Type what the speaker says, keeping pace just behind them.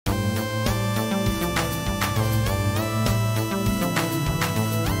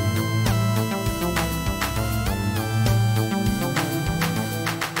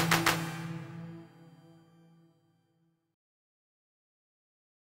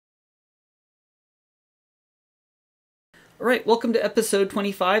Alright, welcome to episode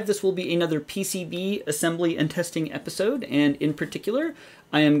 25. This will be another PCB assembly and testing episode, and in particular,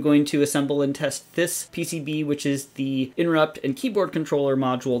 I am going to assemble and test this PCB, which is the interrupt and keyboard controller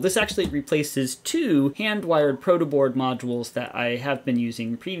module. This actually replaces two hand-wired protoboard modules that I have been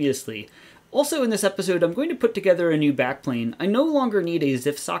using previously. Also in this episode, I'm going to put together a new backplane. I no longer need a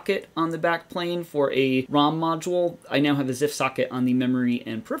ZIF socket on the backplane for a ROM module. I now have a ZIF socket on the memory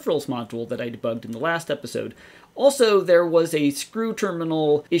and peripherals module that I debugged in the last episode. Also, there was a screw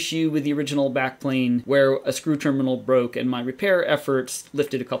terminal issue with the original backplane where a screw terminal broke, and my repair efforts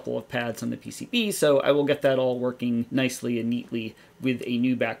lifted a couple of pads on the PCB, so I will get that all working nicely and neatly with a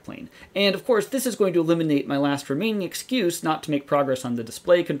new backplane. And of course, this is going to eliminate my last remaining excuse not to make progress on the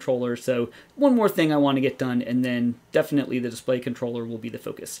display controller, so one more thing I want to get done, and then definitely the display controller will be the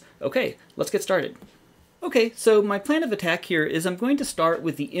focus. Okay, let's get started. Okay, so my plan of attack here is I'm going to start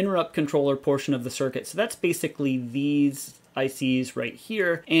with the interrupt controller portion of the circuit. So that's basically these ICs right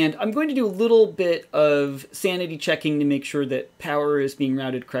here. And I'm going to do a little bit of sanity checking to make sure that power is being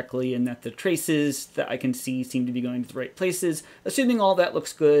routed correctly and that the traces that I can see seem to be going to the right places. Assuming all that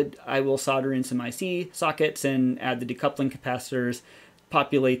looks good, I will solder in some IC sockets and add the decoupling capacitors,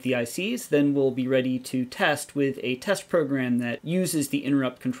 populate the ICs, then we'll be ready to test with a test program that uses the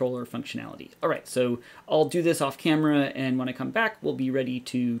interrupt controller functionality. Alright, so I'll do this off camera, and when I come back, we'll be ready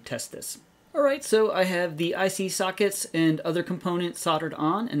to test this. Alright, so I have the IC sockets and other components soldered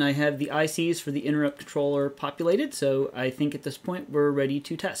on, and I have the ICs for the interrupt controller populated, so I think at this point we're ready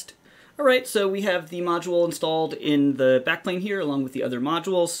to test. Alright, so we have the module installed in the backplane here along with the other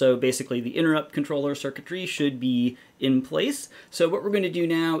modules, so basically the interrupt controller circuitry should be in place. So what we're going to do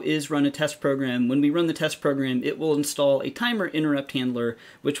now is run a test program. When we run the test program, it will install a timer interrupt handler,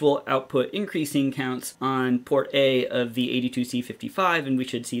 which will output increasing counts on port A of the 82C55, and we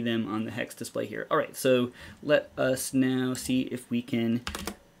should see them on the hex display here. Alright, so let us now see if we can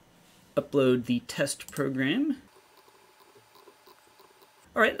upload the test program.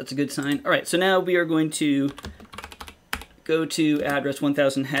 Alright, that's a good sign. Alright, so now we are going to go to address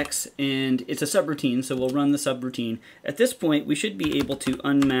 1000 hex, and it's a subroutine, so we'll run the subroutine. At this point, we should be able to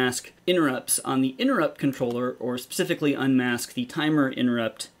unmask interrupts on the interrupt controller, or specifically unmask the timer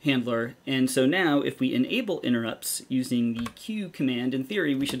interrupt handler. And so now, if we enable interrupts using the Q command, in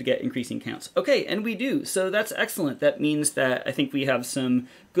theory, we should get increasing counts. Okay, and we do, so that's excellent. That means that I think we have some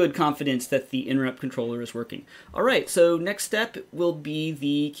good confidence that the interrupt controller is working. Alright, so next step will be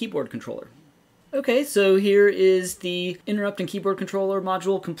the keyboard controller. Okay, so here is the interrupt and keyboard controller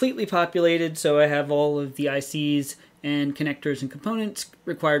module completely populated, so I have all of the ICs and connectors and components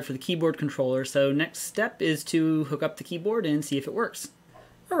required for the keyboard controller. So next step is to hook up the keyboard and see if it works.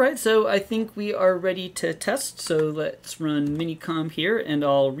 Alright, so I think we are ready to test, so let's run minicom here and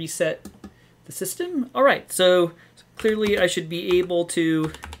I'll reset the system. Alright, so clearly I should be able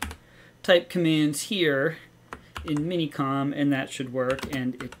to type commands here in minicom and that should work,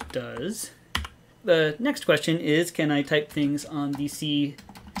 and it does. The next question is, can I type things on the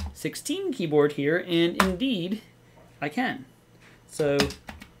C16 keyboard here? And indeed, I can. So,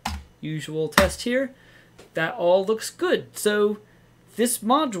 usual test here. That all looks good. So, this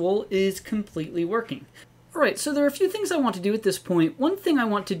module is completely working. Alright, so there are a few things I want to do at this point. One thing I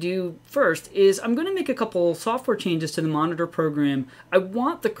want to do first is I'm going to make a couple software changes to the monitor program. I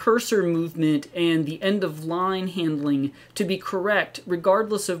want the cursor movement and the end-of-line handling to be correct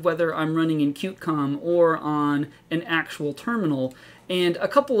regardless of whether I'm running in QtCom or on an actual terminal. And a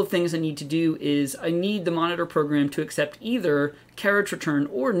couple of things I need to do is I need the monitor program to accept either carriage return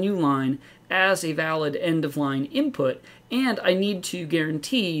or new line as a valid end-of-line input, and I need to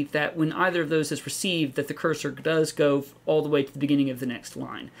guarantee that when either of those is received that the cursor does go all the way to the beginning of the next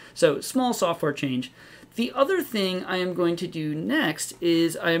line. So small software change. The other thing I am going to do next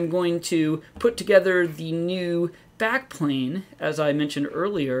is I am going to put together the new backplane, as I mentioned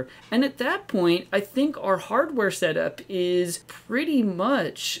earlier, and at that point I think our hardware setup is pretty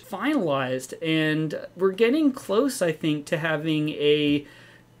much finalized, and we're getting close, I think, to having a,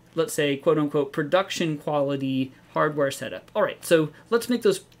 let's say, quote-unquote production quality hardware setup. Alright, so let's make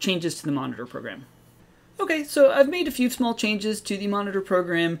those changes to the monitor program. Okay, so I've made a few small changes to the monitor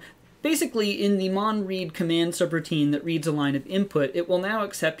program. Basically, in the monRead command subroutine that reads a line of input, it will now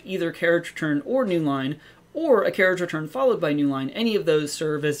accept either carriage return or new line, or a carriage return followed by new line. Any of those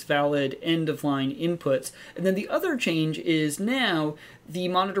serve as valid end-of-line inputs. And then the other change is now the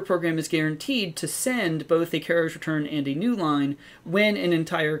monitor program is guaranteed to send both a carriage return and a new line when an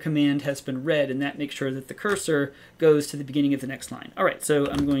entire command has been read, and that makes sure that the cursor goes to the beginning of the next line. All right, so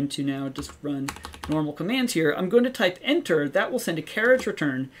I'm going to now just run normal commands here. I'm going to type enter. That will send a carriage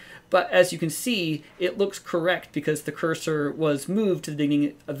return, but as you can see, it looks correct because the cursor was moved to the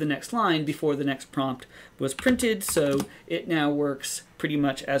beginning of the next line before the next prompt was printed, so it now works pretty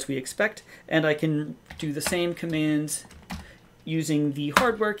much as we expect. And I can do the same commands using the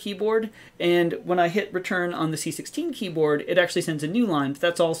hardware keyboard, and when I hit return on the C16 keyboard, it actually sends a new line, but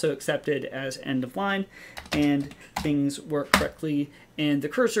that's also accepted as end of line, and things work correctly, and the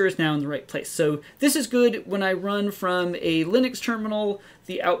cursor is now in the right place. So this is good. When I run from a Linux terminal,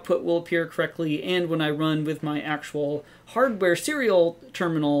 the output will appear correctly, and when I run with my actual hardware serial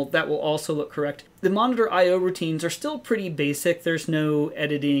terminal, that will also look correct. The monitor I/O routines are still pretty basic. There's no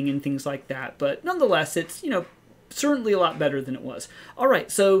editing and things like that, but nonetheless, it's, certainly a lot better than it was. All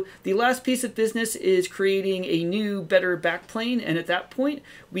right, so the last piece of business is creating a new, better backplane, and at that point,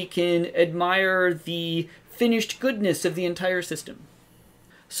 we can admire the finished goodness of the entire system.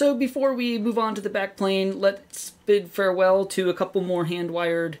 So before we move on to the backplane, let's bid farewell to a couple more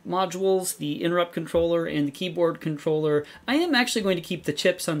hand-wired modules, the interrupt controller and the keyboard controller. I am actually going to keep the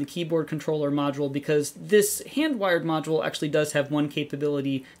chips on the keyboard controller module because this hand-wired module actually does have one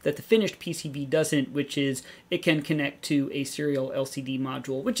capability that the finished PCB doesn't, which is it can connect to a serial LCD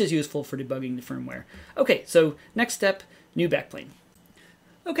module, which is useful for debugging the firmware. Okay, so next step, new backplane.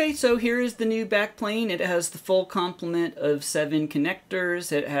 Okay, so here is the new backplane. It has the full complement of 7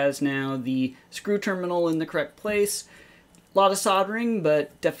 connectors. It has now the screw terminal in the correct place. A lot of soldering,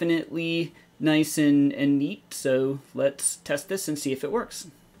 but definitely nice and neat. So let's test this and see if it works.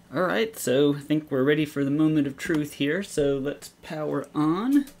 All right, so I think we're ready for the moment of truth here. So let's power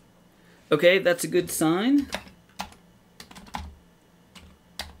on. Okay, that's a good sign.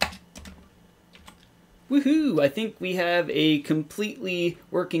 Woohoo! I think we have a completely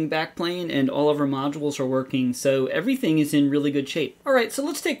working backplane and all of our modules are working, so everything is in really good shape. Alright, so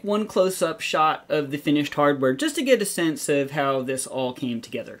let's take one close-up shot of the finished hardware just to get a sense of how this all came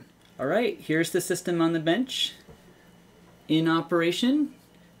together. Alright, here's the system on the bench in operation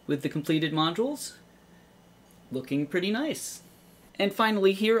with the completed modules. Looking pretty nice. And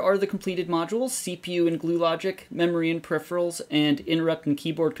finally, here are the completed modules: CPU and glue logic, memory and peripherals, and interrupt and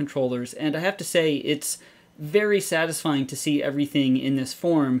keyboard controllers. And I have to say, it's very satisfying to see everything in this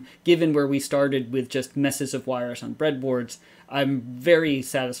form, given where we started with just messes of wires on breadboards. I'm very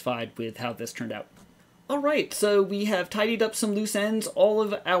satisfied with how this turned out. Alright, so we have tidied up some loose ends. All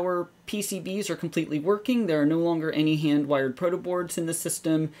of our PCBs are completely working. There are no longer any hand-wired protoboards in the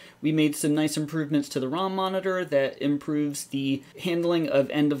system. We made some nice improvements to the ROM monitor that improves the handling of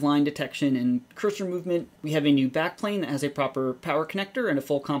end-of-line detection and cursor movement. We have a new backplane that has a proper power connector and a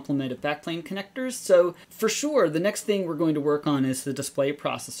full complement of backplane connectors. So for sure, the next thing we're going to work on is the display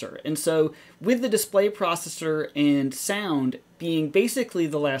processor. And so with the display processor and sound being basically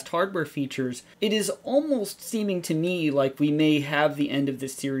the last hardware features, it is almost seeming to me like we may have the end of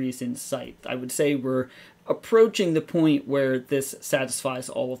this series in sight. I would say we're approaching the point where this satisfies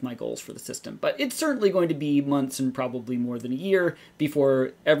all of my goals for the system. But it's certainly going to be months and probably more than a year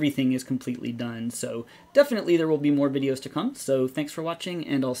before everything is completely done. So definitely there will be more videos to come. So thanks for watching,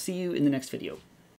 and I'll see you in the next video.